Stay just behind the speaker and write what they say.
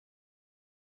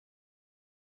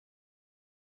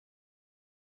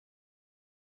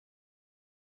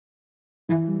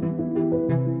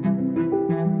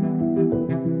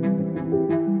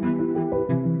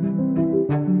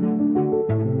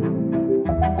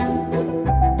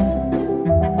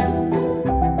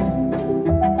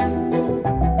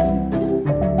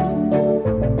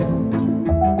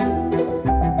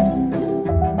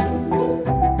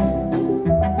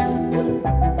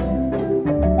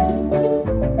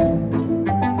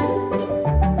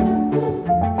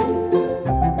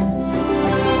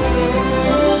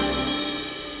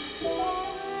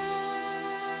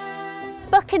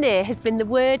Buccaneer has been the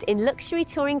word in luxury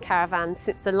touring caravans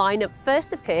since the lineup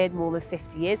first appeared more than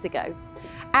 50 years ago.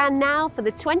 And now for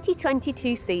the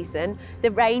 2022 season,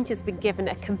 the range has been given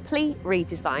a complete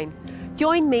redesign.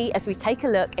 Join me as we take a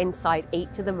look inside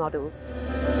each of the models.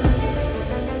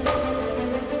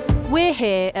 We're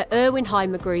here at Erwin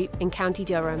Hymer Group in County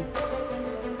Durham.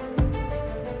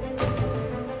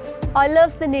 I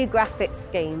love the new graphics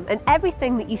scheme, and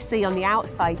everything that you see on the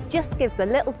outside just gives a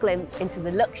little glimpse into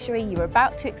the luxury you're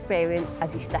about to experience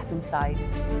as you step inside.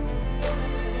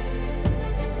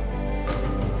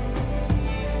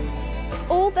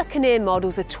 All Buccaneer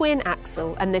models are twin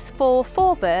axle, and there's 4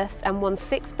 4-berths and 1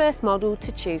 6-berth model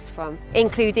to choose from,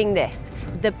 including this,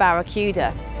 the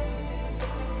Barracuda.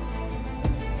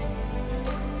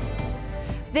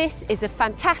 This is a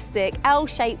fantastic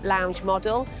L-shaped lounge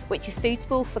model which is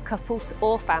suitable for couples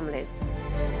or families.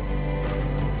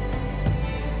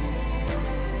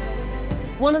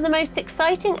 One of the most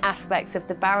exciting aspects of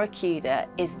the Barracuda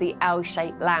is the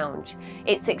L-shaped lounge.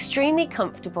 It's extremely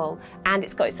comfortable and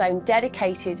it's got its own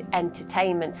dedicated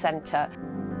entertainment centre.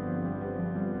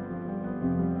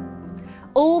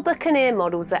 All Buccaneer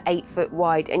models are 8 foot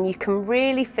wide, and you can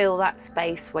really feel that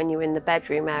space when you're in the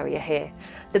bedroom area here.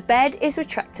 The bed is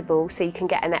retractable, so you can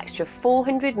get an extra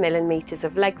 400 millimetres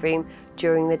of legroom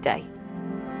during the day.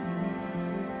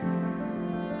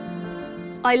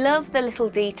 I love the little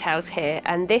details here,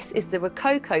 and this is the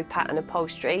Rococo pattern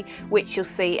upholstery, which you'll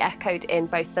see echoed in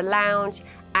both the lounge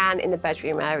and in the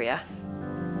bedroom area.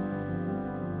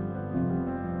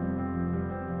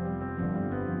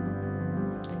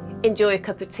 Enjoy a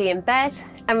cup of tea in bed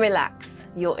and relax.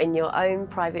 You're in your own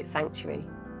private sanctuary.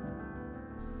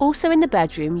 Also in the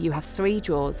bedroom, you have 3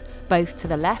 drawers, both to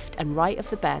the left and right of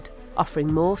the bed,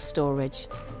 offering more storage,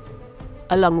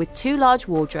 along with 2 large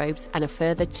wardrobes and a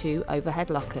further 2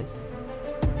 overhead lockers.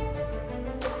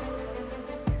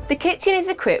 The kitchen is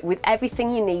equipped with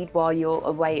everything you need while you're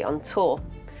away on tour.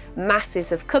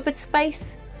 Masses of cupboard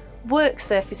space, work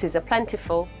surfaces are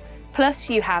plentiful, plus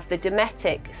you have the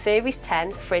Dometic Series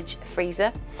 10 fridge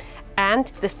freezer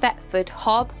and the Thetford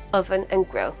hob, oven and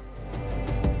grill.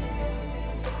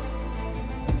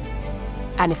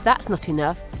 And if that's not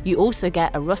enough, you also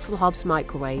get a Russell Hobbs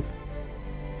microwave.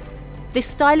 This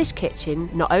stylish kitchen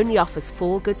not only offers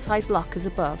 4 good-sized lockers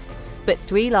above, but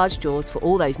 3 large drawers for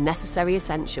all those necessary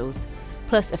essentials,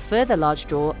 plus a further large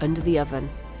drawer under the oven.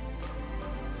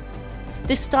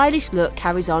 The stylish look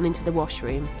carries on into the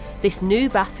washroom. This new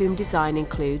bathroom design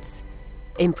includes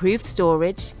improved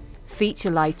storage, feature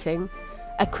lighting,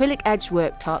 acrylic edged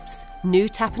worktops, new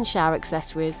tap and shower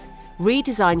accessories,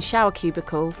 redesigned shower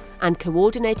cubicle, and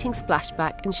coordinating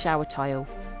splashback and shower tile.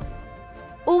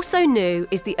 Also new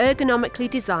is the ergonomically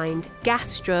designed gas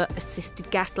strut assisted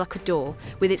gas locker door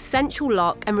with its central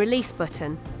lock and release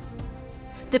button.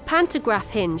 The pantograph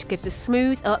hinge gives a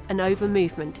smooth up and over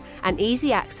movement and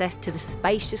easy access to the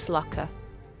spacious locker.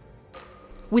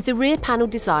 With the rear panel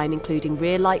design including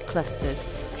rear light clusters,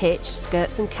 hitch,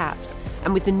 skirts and caps,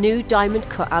 and with the new diamond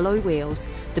cut alloy wheels,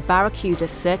 the Barracuda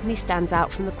certainly stands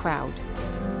out from the crowd.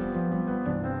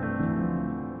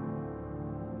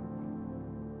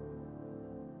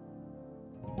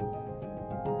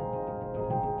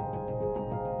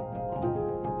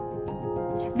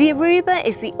 The Aruba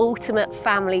is the ultimate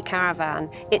family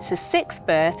caravan. It's a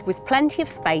 6-berth with plenty of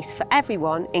space for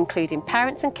everyone, including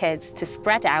parents and kids, to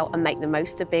spread out and make the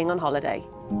most of being on holiday.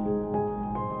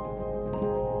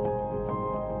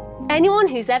 Anyone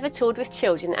who's ever toured with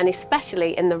children, and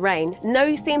especially in the rain,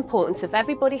 knows the importance of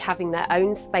everybody having their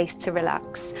own space to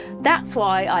relax. That's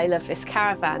why I love this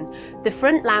caravan. The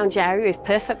front lounge area is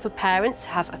perfect for parents to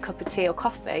have a cup of tea or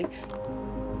coffee.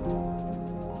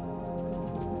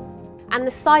 And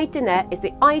the side dinette is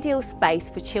the ideal space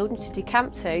for children to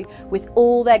decamp to with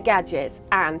all their gadgets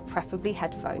and preferably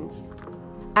headphones.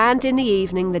 And in the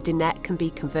evening, the dinette can be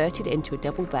converted into a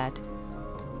double bed.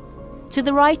 To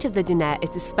the right of the dinette is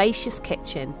the spacious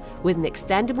kitchen with an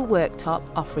extendable worktop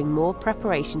offering more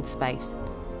preparation space.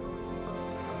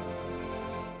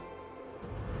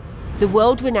 The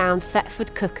world-renowned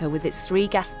Thetford cooker with its 3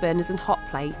 gas burners and hot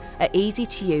plate are easy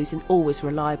to use and always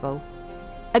reliable.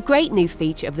 A great new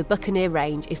feature of the Buccaneer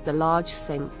range is the large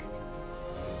sink.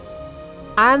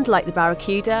 And like the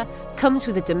Barracuda, comes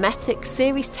with a Dometic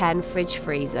Series 10 fridge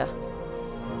freezer.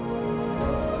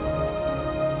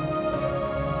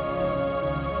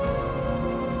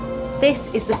 This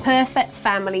is the perfect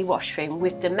family washroom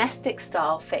with domestic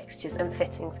style fixtures and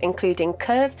fittings, including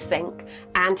curved sink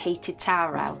and heated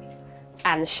towel rail.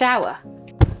 And shower.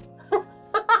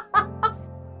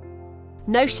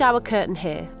 No shower curtain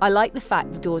here. I like the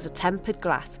fact the doors are tempered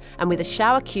glass, and with a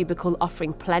shower cubicle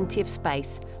offering plenty of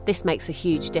space, this makes a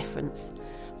huge difference.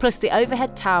 Plus the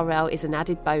overhead towel rail is an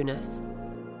added bonus.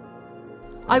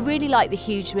 I really like the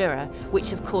huge mirror,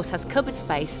 which of course has cupboard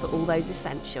space for all those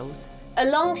essentials. A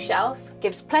long shelf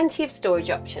gives plenty of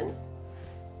storage options.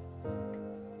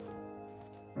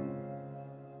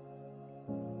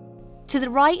 To the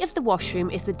right of the washroom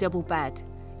is the double bed,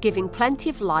 giving plenty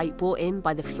of light brought in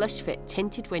by the flush fit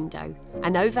tinted window,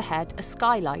 and overhead a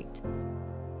skylight.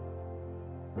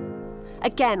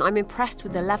 Again, I'm impressed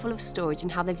with the level of storage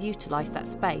and how they've utilised that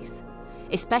space,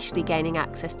 especially gaining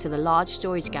access to the large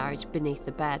storage garage beneath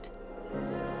the bed.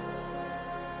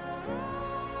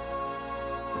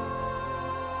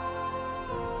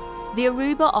 The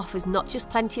Aruba offers not just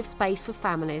plenty of space for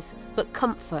families, but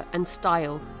comfort and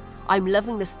style. I'm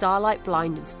loving the starlight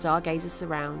blind and stargazer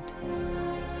surround.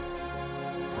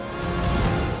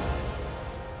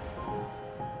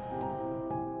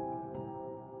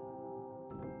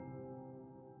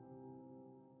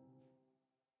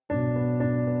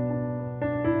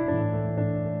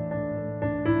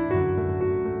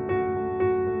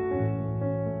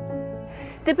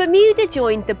 The Bermuda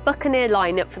joined the Buccaneer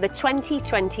lineup for the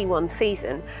 2021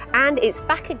 season, and it's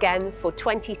back again for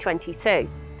 2022.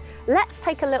 Let's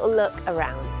take a little look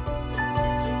around.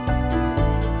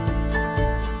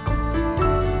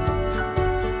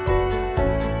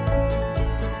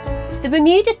 The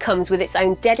Bermuda comes with its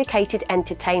own dedicated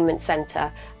entertainment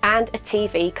centre, and a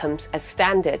TV comes as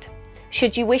standard.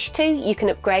 Should you wish to, you can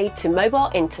upgrade to mobile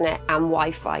internet and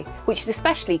Wi-Fi, which is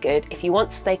especially good if you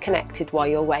want to stay connected while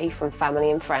you're away from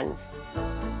family and friends.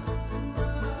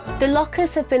 The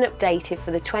lockers have been updated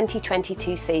for the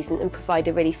 2022 season and provide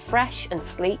a really fresh and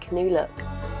sleek new look.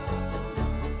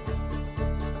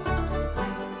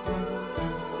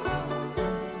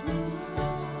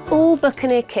 All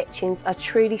Buccaneer kitchens are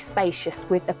truly spacious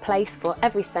with a place for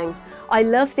everything. I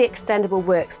love the extendable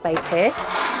workspace here.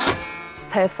 It's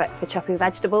perfect for chopping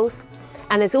vegetables,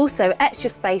 and there's also extra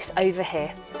space over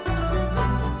here.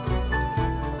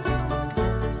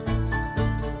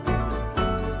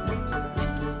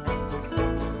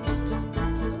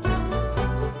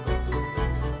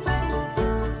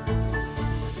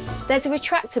 There's a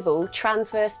retractable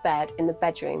transverse bed in the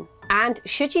bedroom, and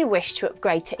should you wish to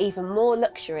upgrade to even more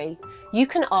luxury, you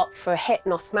can opt for a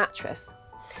Hypnos mattress.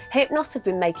 Hypnos have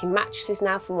been making mattresses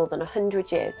now for more than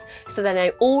 100 years, so they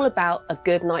know all about a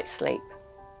good night's sleep.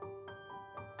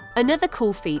 Another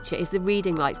cool feature is the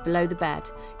reading lights below the bed,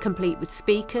 complete with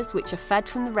speakers which are fed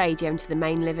from the radio into the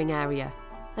main living area.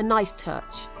 A nice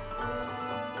touch.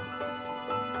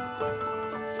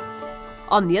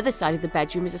 On the other side of the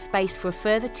bedroom is a space for a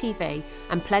further TV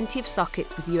and plenty of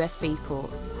sockets with USB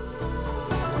ports.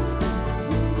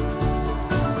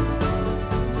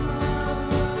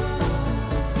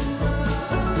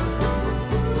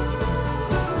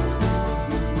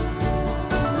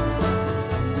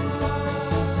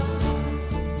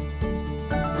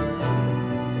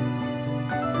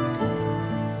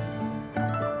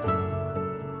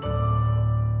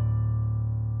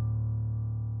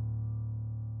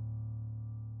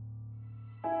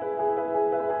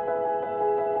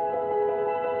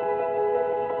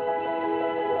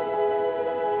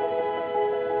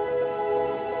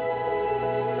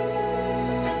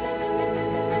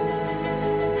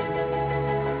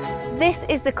 This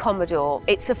is the Commodore.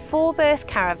 It's a 4-berth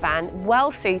caravan,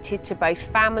 well suited to both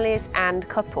families and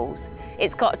couples.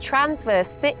 It's got a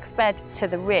transverse fixed bed to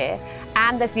the rear,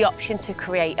 and there's the option to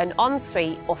create an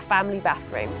ensuite or family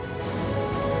bathroom.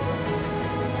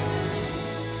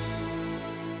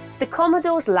 The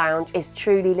Commodore's lounge is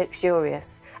truly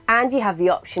luxurious, and you have the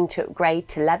option to upgrade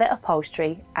to leather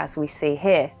upholstery, as we see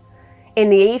here.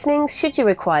 In the evenings, should you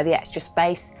require the extra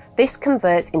space, this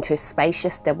converts into a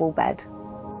spacious double bed.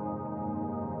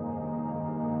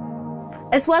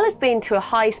 As well as being to a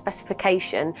high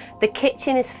specification, the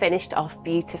kitchen is finished off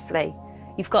beautifully.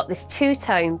 You've got this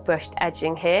two-tone brushed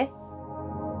edging here,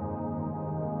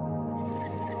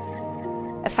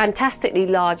 a fantastically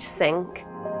large sink,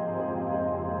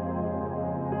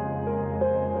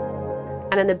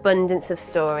 and an abundance of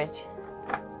storage.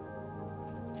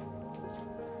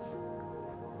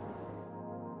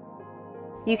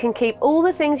 You can keep all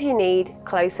the things you need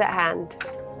close at hand.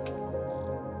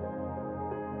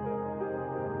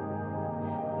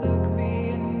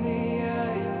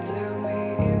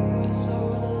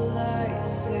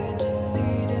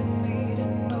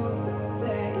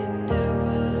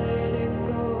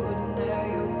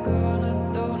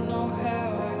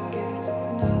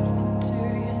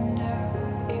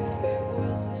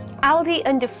 Aldi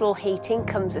underfloor heating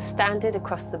comes as standard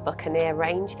across the Buccaneer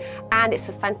range, and it's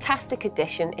a fantastic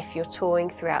addition if you're touring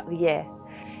throughout the year.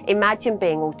 Imagine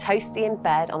being all toasty in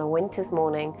bed on a winter's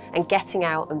morning and getting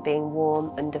out and being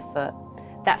warm underfoot.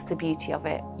 That's the beauty of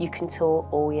it. You can tour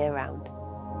all year round.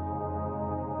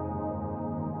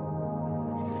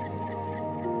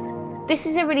 This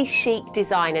is a really chic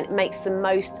design and it makes the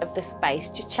most of the space.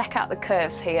 Just check out the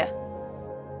curves here.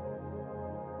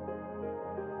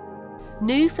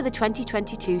 New for the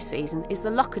 2022 season is the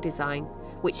locker design,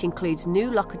 which includes new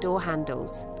locker door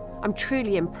handles. I'm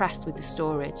truly impressed with the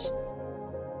storage.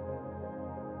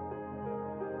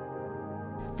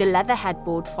 The leather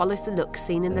headboard follows the look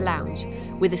seen in the lounge,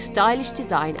 with a stylish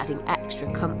design adding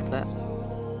extra comfort.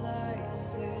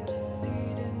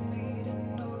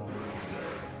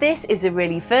 This is a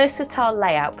really versatile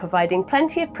layout, providing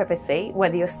plenty of privacy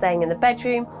whether you're staying in the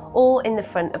bedroom or in the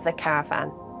front of the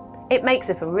caravan. It makes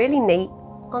up a really neat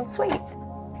ensuite.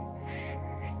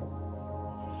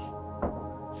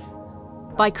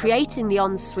 By creating the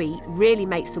ensuite really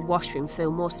makes the washroom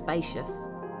feel more spacious.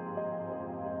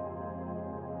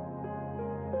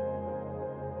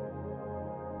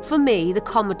 For me, the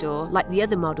Commodore, like the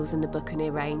other models in the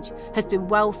Buccaneer range, has been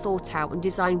well thought out and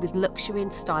designed with luxury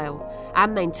and style,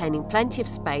 and maintaining plenty of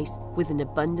space with an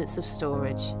abundance of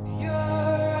storage.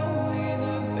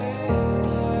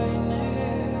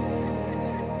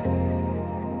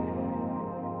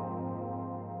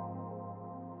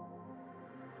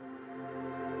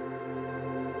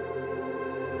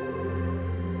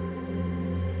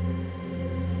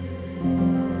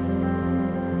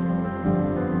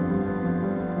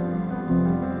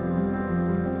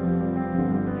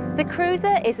 The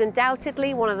Cruiser is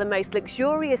undoubtedly one of the most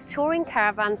luxurious touring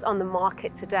caravans on the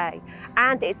market today,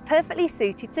 and it's perfectly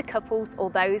suited to couples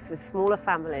or those with smaller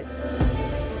families.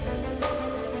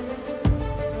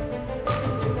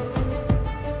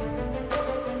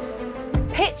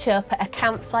 Pitch up at a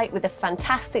campsite with a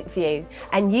fantastic view,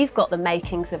 and you've got the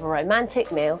makings of a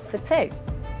romantic meal for two.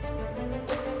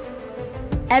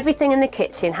 Everything in the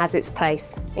kitchen has its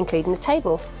place, including the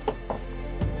table.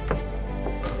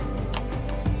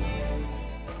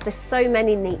 There's so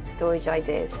many neat storage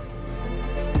ideas.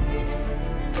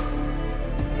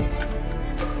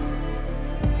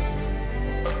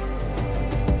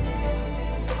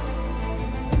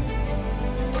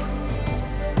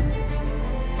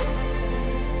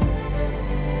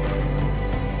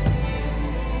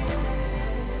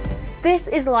 This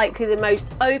is likely the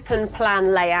most open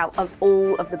plan layout of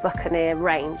all of the Buccaneer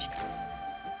range.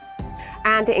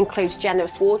 And it includes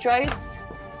generous wardrobes,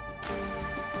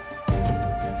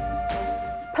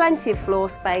 plenty of floor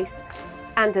space,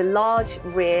 and a large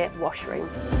rear washroom.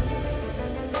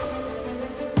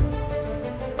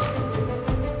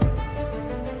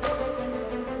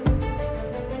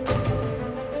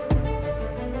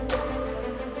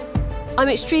 I'm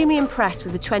extremely impressed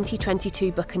with the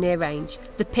 2022 Buccaneer range.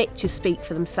 The pictures speak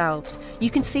for themselves. You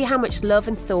can see how much love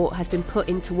and thought has been put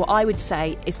into what I would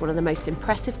say is one of the most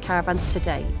impressive caravans to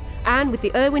date. And with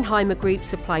the Erwin Hymer Group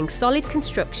supplying solid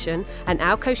construction and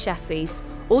Alco chassis,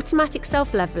 automatic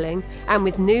self-levelling, and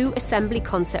with new assembly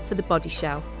concept for the body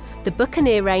shell, the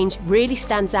Buccaneer range really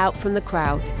stands out from the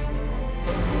crowd.